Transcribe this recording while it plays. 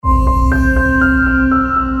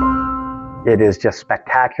It is just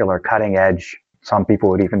spectacular, cutting edge, some people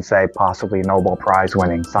would even say possibly Nobel Prize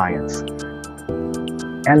winning science.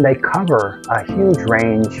 And they cover a huge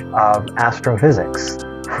range of astrophysics,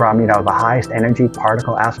 from the highest energy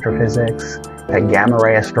particle astrophysics to gamma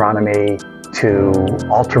ray astronomy to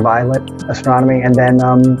ultraviolet astronomy, and then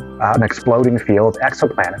an exploding field,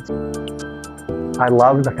 exoplanets. I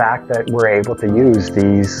love the fact that we're able to use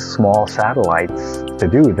these small satellites to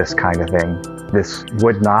do this kind of thing. This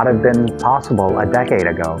would not have been possible a decade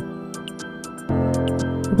ago.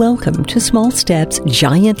 Welcome to Small Steps,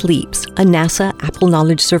 Giant Leaps, a NASA Apple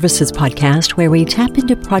Knowledge Services podcast where we tap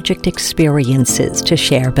into project experiences to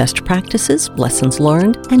share best practices, lessons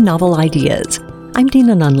learned, and novel ideas. I'm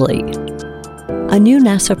Dina Nunley. A new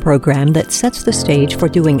NASA program that sets the stage for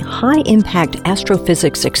doing high-impact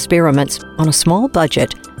astrophysics experiments on a small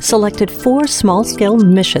budget selected 4 small-scale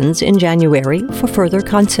missions in January for further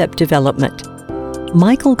concept development.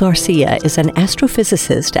 Michael Garcia is an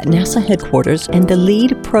astrophysicist at NASA headquarters and the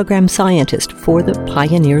lead program scientist for the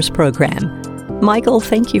Pioneers program. Michael,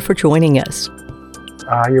 thank you for joining us.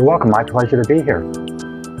 You're welcome. My pleasure to be here.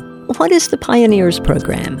 What is the Pioneers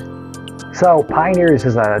program? So Pioneers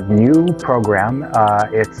is a new program.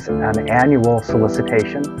 It's an annual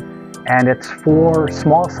solicitation, and it's for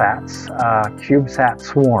small sats, CubeSat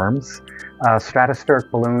swarms, stratospheric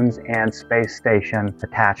balloons, and space station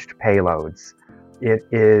attached payloads. It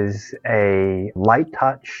is a light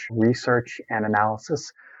touch research and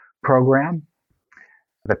analysis program.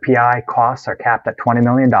 The PI costs are capped at $20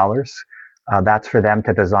 million. That's for them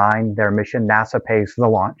to design their mission. NASA pays for the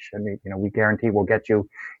launch, and we guarantee we'll get you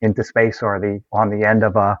into space or on the end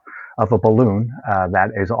of a balloon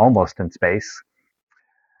that is almost in space.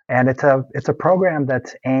 And it's a program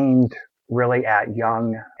that's aimed really at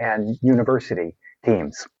young and university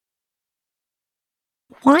teams.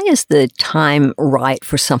 Why is the time right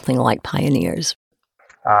for something like Pioneers?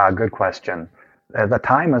 Good question. The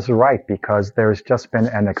time is right because there's just been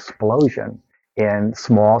an explosion in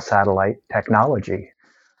small satellite technology.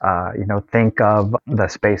 Think of the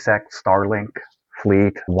SpaceX Starlink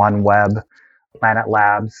fleet, OneWeb, Planet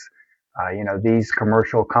Labs. These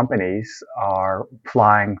commercial companies are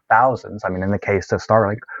flying thousands. In the case of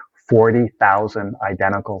Starlink, 40,000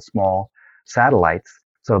 identical small satellites.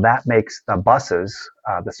 So that makes the buses,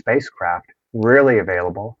 the spacecraft, really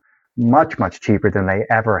available, much, much cheaper than they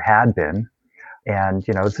ever had been. And,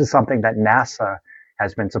 this is something that NASA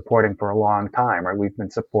has been supporting for a long time, right? We've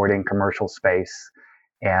been supporting commercial space,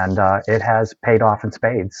 and it has paid off in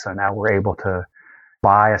spades. So now we're able to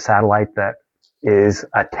buy a satellite that is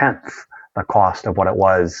a tenth the cost of what it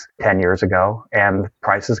was 10 years ago, and the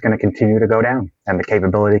price is going to continue to go down, and the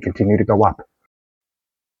capability continue to go up.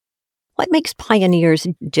 What makes Pioneers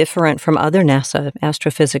different from other NASA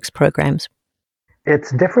astrophysics programs?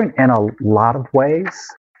 It's different in a lot of ways.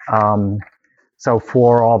 So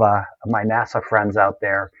for all my NASA friends out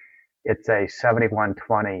there, it's a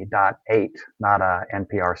 7120.8, not a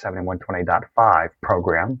NPR 7120.5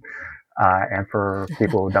 program. And for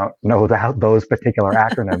people who don't know those particular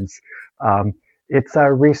acronyms, it's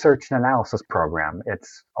a research and analysis program.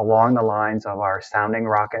 It's along the lines of our sounding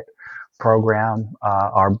rocket program,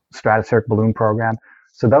 our stratospheric balloon program.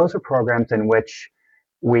 So those are programs in which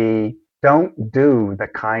we don't do the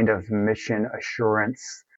kind of mission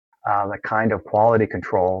assurance, the kind of quality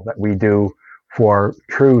control that we do for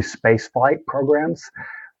true spaceflight programs.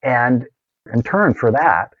 And in turn for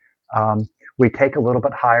that, we take a little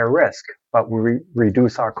bit higher risk, but we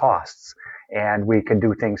reduce our costs and we can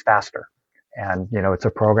do things faster. And, it's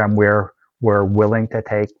a program where we're willing to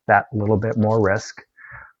take that little bit more risk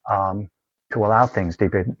to allow things to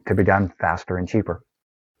be done faster and cheaper.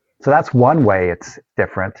 So that's one way it's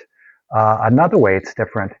different. Another way it's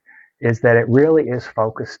different is that it really is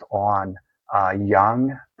focused on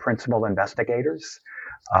young principal investigators.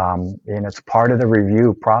 And it's part of the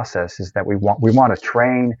review process is that we want to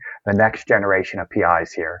train the next generation of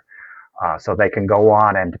PIs here. So they can go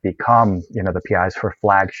on and become, the PIs for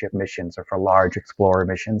flagship missions or for large explorer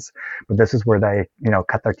missions. But this is where they,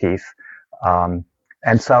 cut their teeth.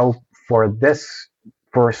 And so for this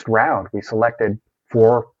first round, we selected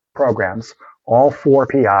 4 programs. All 4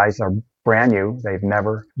 PIs are brand new. They've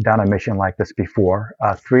never done a mission like this before.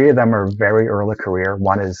 3 of them are very early career.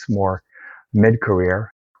 1 is more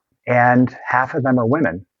mid-career. And half of them are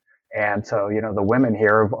women. And so, the women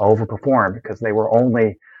here have overperformed because they were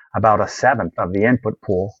only about 1/7 of the input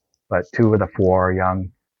pool, but 2 of the 4 are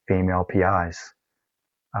young female PIs.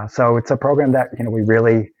 So it's a program that, we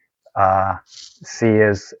really see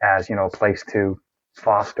as a place to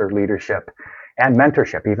foster leadership and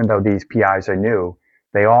mentorship. Even though these PIs are new,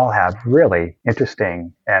 they all have really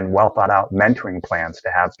interesting and well thought out mentoring plans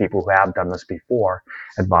to have people who have done this before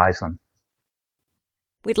advise them.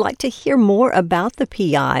 We'd like to hear more about the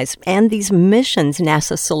PIs and these missions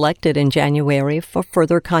NASA selected in January for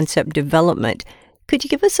further concept development. Could you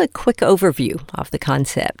give us a quick overview of the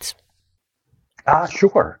concepts?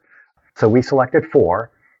 Sure. So we selected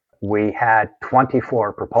 4. We had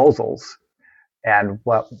 24 proposals. And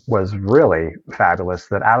what was really fabulous,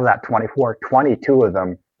 that out of that 24, 22 of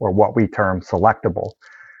them were what we term selectable.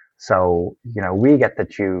 So, we get to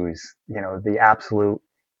choose, the absolute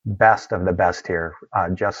best of the best here,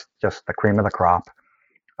 just the cream of the crop.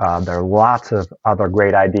 There are lots of other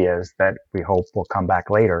great ideas that we hope will come back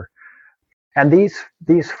later. And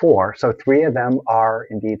these 4, so 3 of them are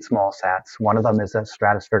indeed small sats. One of them is a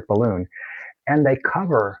stratospheric balloon, and they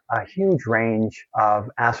cover a huge range of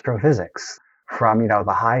astrophysics, from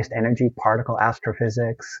the highest energy particle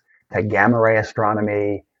astrophysics to gamma ray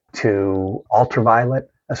astronomy to ultraviolet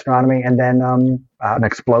astronomy, and then an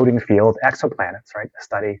exploding field, exoplanets, right? The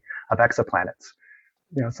study of exoplanets.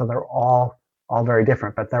 So they're all very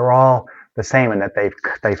different, but they're all the same in that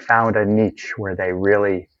they've found a niche where they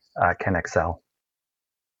really can excel.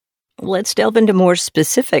 Let's delve into more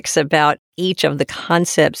specifics about each of the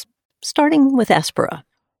concepts, starting with Aspera.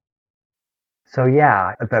 So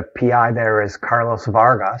yeah, the PI there is Carlos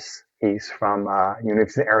Vargas. He's from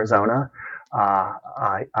University of Arizona,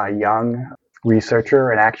 a young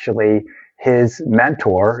researcher, and actually his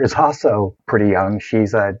mentor is also pretty young.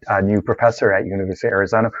 She's a new professor at University of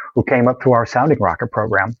Arizona who came up through our sounding rocket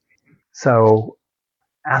program. So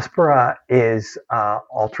Aspera is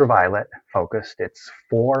ultraviolet focused. It's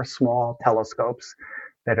 4 small telescopes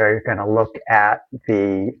that are going to look at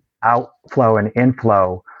the outflow and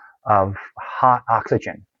inflow of hot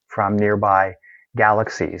oxygen from nearby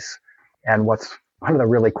galaxies. And what's one of the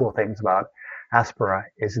really cool things about Aspera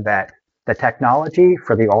is that the technology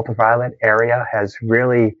for the ultraviolet area has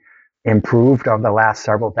really improved over the last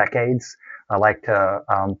several decades. I like to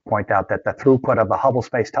point out that the throughput of the Hubble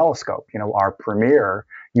Space Telescope, our premier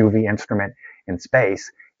UV instrument in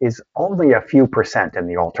space, is only a few percent in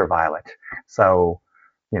the ultraviolet. So,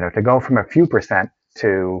 to go from a few percent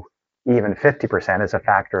to even 50% is a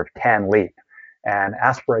factor of 10 leap. And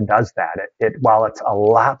Aspera does that. While it's a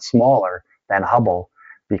lot smaller than Hubble,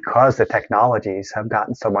 because the technologies have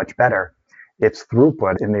gotten so much better, its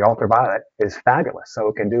throughput in the ultraviolet is fabulous. So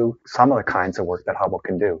it can do some of the kinds of work that Hubble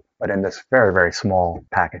can do, but in this very, very small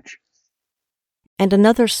package. And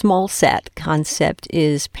another small sat concept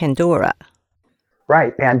is Pandora.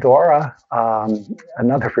 Right, Pandora,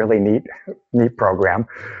 another really neat program.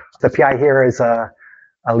 The PI here is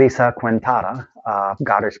Elisa Quintada,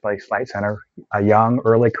 Goddard Space Flight Center, a young,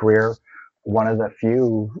 early career, one of the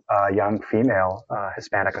few young female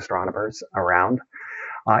Hispanic astronomers around.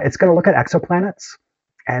 It's going to look at exoplanets,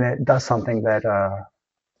 and it does something that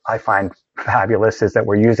I find fabulous, is that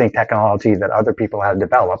we're using technology that other people have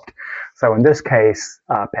developed. So in this case,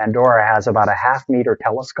 Pandora has about a half-meter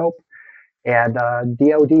telescope, and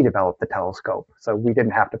DoD developed the telescope, so we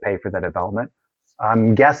didn't have to pay for the development.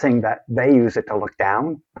 I'm guessing that they use it to look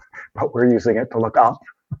down, but we're using it to look up.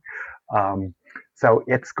 So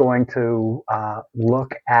it's going to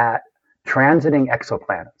look at transiting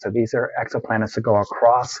exoplanets. So these are exoplanets that go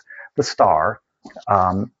across the star.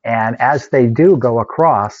 And as they do go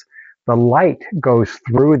across, the light goes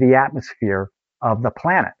through the atmosphere of the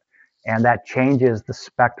planet. And that changes the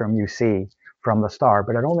spectrum you see from the star,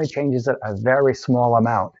 but it only changes it a very small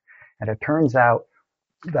amount. And it turns out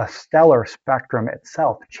the stellar spectrum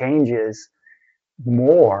itself changes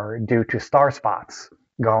more due to star spots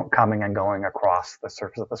coming and going across the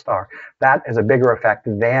surface of the star. That is a bigger effect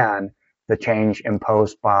than the change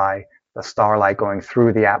imposed by the starlight going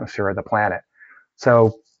through the atmosphere of the planet.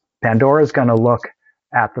 So Pandora is going to look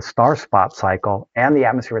at the star spot cycle and the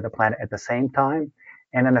atmosphere of the planet at the same time,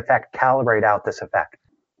 and in effect calibrate out this effect.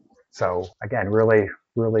 So again, really,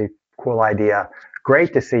 really cool idea.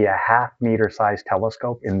 Great to see a half-meter sized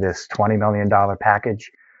telescope in this $20 million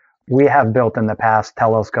package. We have built in the past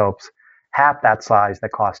telescopes half that size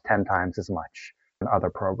that cost 10 times as much in other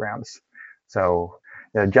programs. So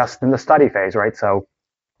just in the study phase, right? So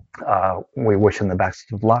we wish them the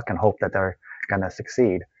best of luck and hope that they're going to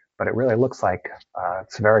succeed. But it really looks like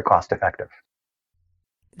it's very cost effective.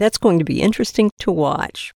 That's going to be interesting to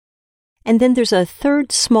watch. And then there's a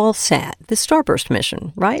third small sat, the Starburst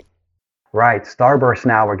mission, right? Right. Starburst,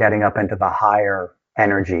 now we're getting up into the higher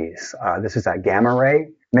energies. This is a gamma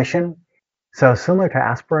ray mission. So similar to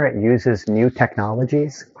Aspera, it uses new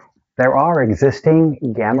technologies. There are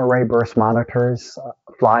existing gamma ray burst monitors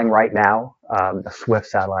flying right now The Swift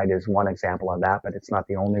satellite is one example of that, but it's not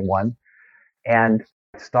the only one. And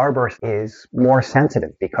Starburst is more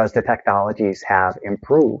sensitive because the technologies have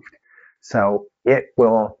improved. So it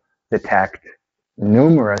will detect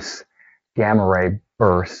numerous gamma ray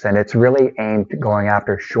bursts, and it's really aimed at going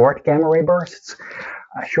after short gamma ray bursts.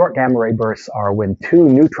 Short gamma ray bursts are when two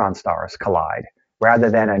neutron stars collide, rather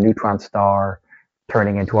than a neutron star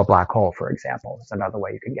turning into a black hole, for example. It's another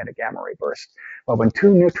way you can get a gamma ray burst. But when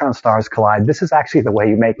two neutron stars collide, this is actually the way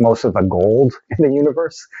you make most of the gold in the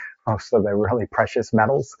universe, most of the really precious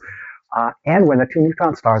metals. And when the two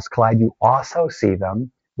neutron stars collide, you also see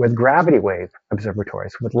them with gravity wave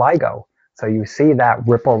observatories, with LIGO. So you see that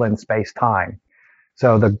ripple in space-time.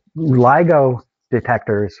 So the LIGO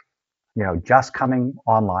detectors, just coming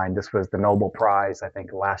online. This was the Nobel Prize, I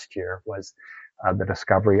think, last year, was the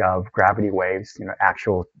discovery of gravity waves,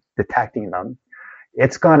 actual detecting them.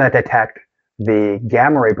 It's going to detect the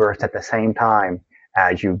gamma ray burst at the same time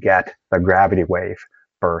as you get the gravity wave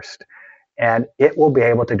burst. And it will be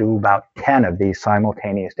able to do about 10 of these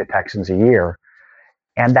simultaneous detections a year.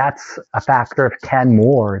 And that's a factor of 10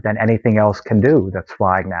 more than anything else can do that's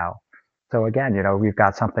flying now. So again, we've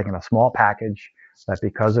got something in a small package that,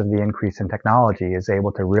 because of the increase in technology, is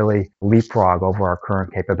able to really leapfrog over our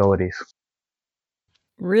current capabilities.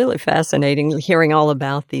 Really fascinating hearing all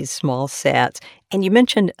about these small sats. And you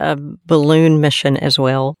mentioned a balloon mission as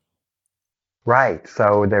well. Right.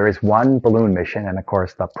 So there is one balloon mission, and of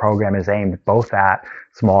course the program is aimed both at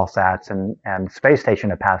small sats and space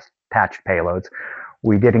station attached payloads.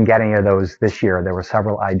 We didn't get any of those this year. There were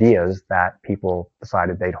several ideas that people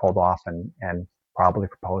decided they'd hold off and probably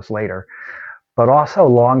propose later, but also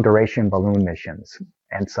long duration balloon missions.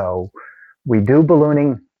 And so we do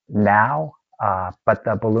ballooning now, but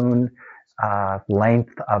the balloon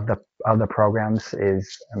length of the programs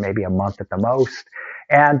is maybe a month at the most,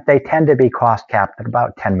 and they tend to be cost capped at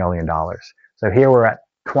about $10 million. So here we're at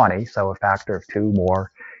 20, so a factor of 2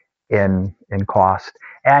 more in cost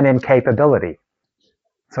and in capability.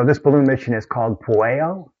 So this balloon mission is called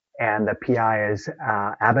Pueo, and the PI is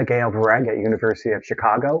Abigail Vareg at University of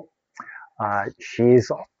Chicago. She's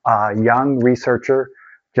a young researcher.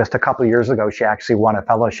 Just a couple of years ago, she actually won a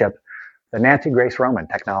fellowship, the Nancy Grace Roman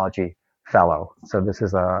Technology Fellow. So this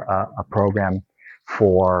is a program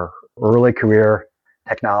for early career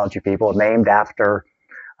technology people, named after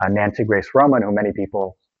Nancy Grace Roman, who many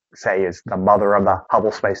people say is the mother of the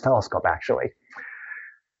Hubble Space Telescope, actually.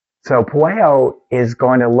 So Pueo is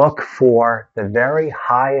going to look for the very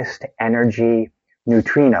highest energy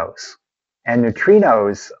neutrinos. And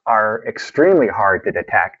neutrinos are extremely hard to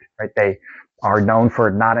detect, right? They are known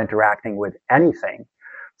for not interacting with anything.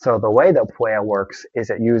 So the way that Pueo works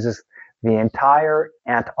is it uses the entire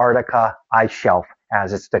Antarctica ice shelf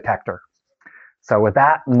as its detector. So with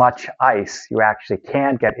that much ice, you actually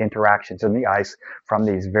can get interactions in the ice from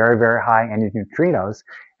these very, very high energy neutrinos,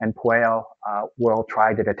 and Pueo will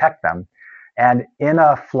try to detect them. And in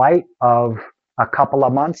a flight of a couple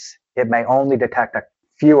of months, it may only detect a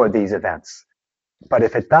few of these events. But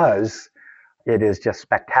if it does, it is just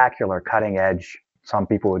spectacular, cutting edge. Some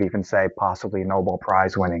people would even say possibly Nobel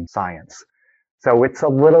Prize winning science. So it's a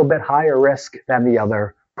little bit higher risk than the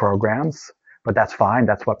other programs, but that's fine.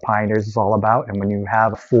 That's what Pioneers is all about. And when you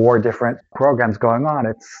have 4 different programs going on,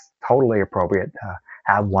 it's totally appropriate to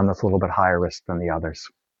have one that's a little bit higher risk than the others.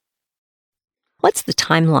 What's the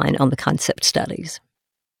timeline on the concept studies?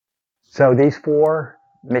 So these 4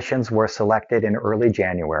 missions were selected in early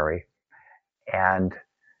January, and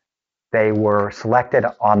they were selected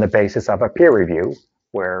on the basis of a peer review,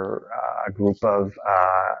 where a group of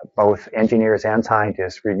both engineers and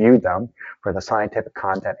scientists reviewed them for the scientific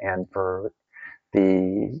content and for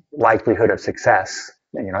the likelihood of success,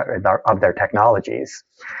 of their technologies.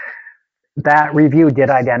 That review did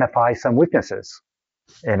identify some weaknesses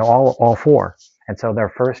in all 4. And so their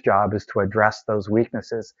first job is to address those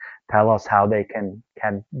weaknesses, tell us how they can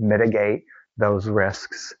mitigate those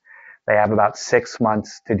risks. They have about 6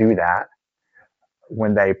 months to do that.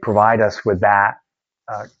 When they provide us with that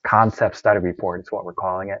concept study report, is what we're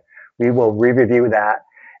calling it, we will re-review that.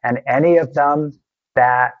 And any of them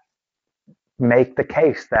that make the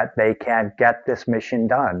case that they can get this mission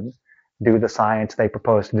done, do the science they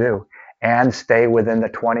propose to do, and stay within the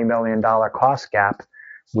 $20 million cost gap,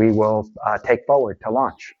 we will take forward to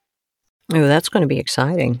launch. Oh, that's going to be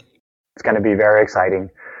exciting. It's going to be very exciting.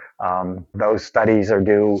 Those studies are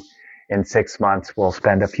due in 6 months. We'll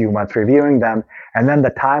spend a few months reviewing them. And then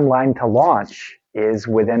the timeline to launch is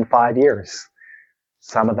within 5 years.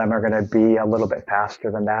 Some of them are going to be a little bit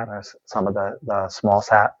faster than that. Some of the small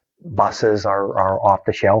sat buses are off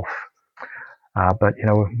the shelf. But,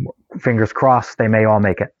 fingers crossed, they may all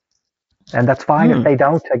make it. And that's fine if they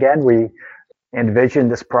don't. Again, we envision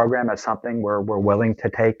this program as something where we're willing to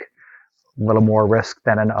take a little more risk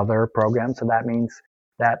than in other programs. And that means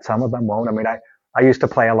that some of them won't. I mean, I used to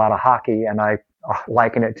play a lot of hockey, and I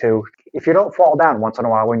liken it to, if you don't fall down once in a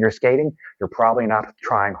while when you're skating, you're probably not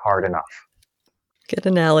trying hard enough. Good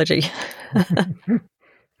analogy.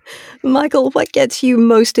 Michael, what gets you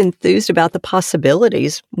most enthused about the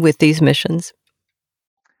possibilities with these missions?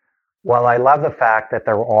 Well, I love the fact that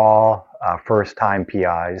they're all first-time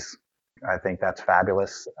PIs. I think that's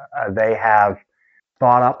fabulous. They have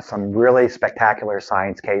thought up some really spectacular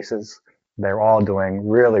science cases. They're all doing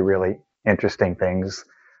really, really interesting things.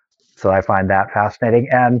 So I find that fascinating.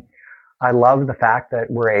 And I love the fact that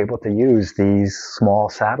we're able to use these small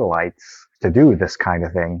satellites to do this kind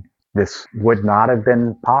of thing. This would not have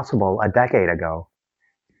been possible a decade ago.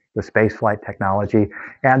 The spaceflight technology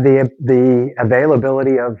and the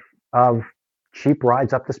availability of cheap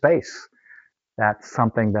rides up to space. That's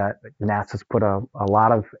something that NASA's put a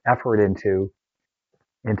lot of effort into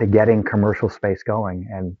getting commercial space going,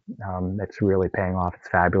 and it's really paying off. It's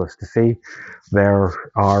fabulous to see. There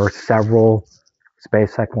are several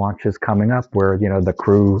SpaceX launches coming up where, the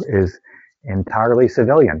crew is entirely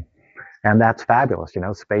civilian, and that's fabulous.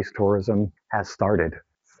 Space tourism has started.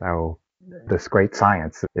 So this great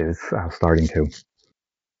science is starting to.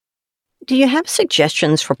 Do you have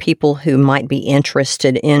suggestions for people who might be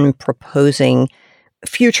interested in proposing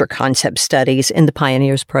future concept studies in the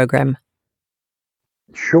Pioneers program?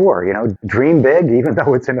 Sure. Dream big, even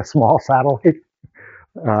though it's in a small satellite.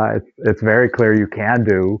 It's very clear you can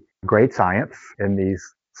do great science in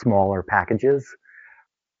these smaller packages.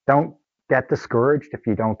 Don't get discouraged if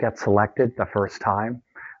you don't get selected the first time.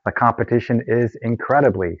 The competition is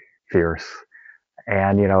incredibly fierce.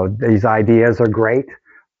 And, these ideas are great.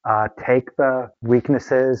 Take the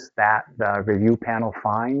weaknesses that the review panel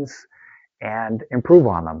finds and improve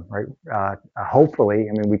on them, right? Hopefully,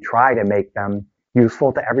 we try to make them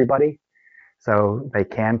useful to everybody so they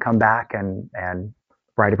can come back and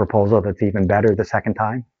write a proposal that's even better the second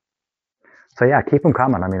time. So yeah, keep them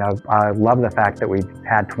coming. I love the fact that we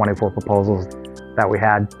had 24 proposals, that we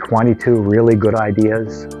had 22 really good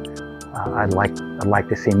ideas. I'd like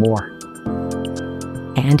to see more.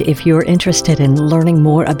 And if you're interested in learning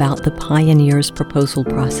more about the Pioneers proposal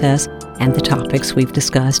process and the topics we've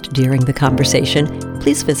discussed during the conversation,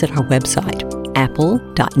 please visit our website,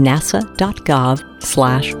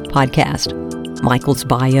 apple.nasa.gov/podcast. Michael's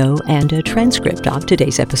bio and a transcript of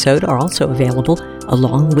today's episode are also available,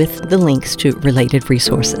 along with the links to related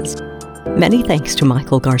resources. Many thanks to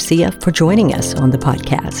Michael Garcia for joining us on the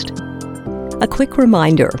podcast. A quick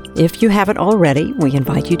reminder, if you haven't already, we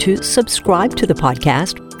invite you to subscribe to the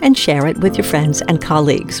podcast and share it with your friends and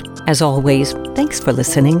colleagues. As always, thanks for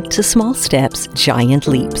listening to Small Steps, Giant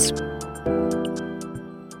Leaps.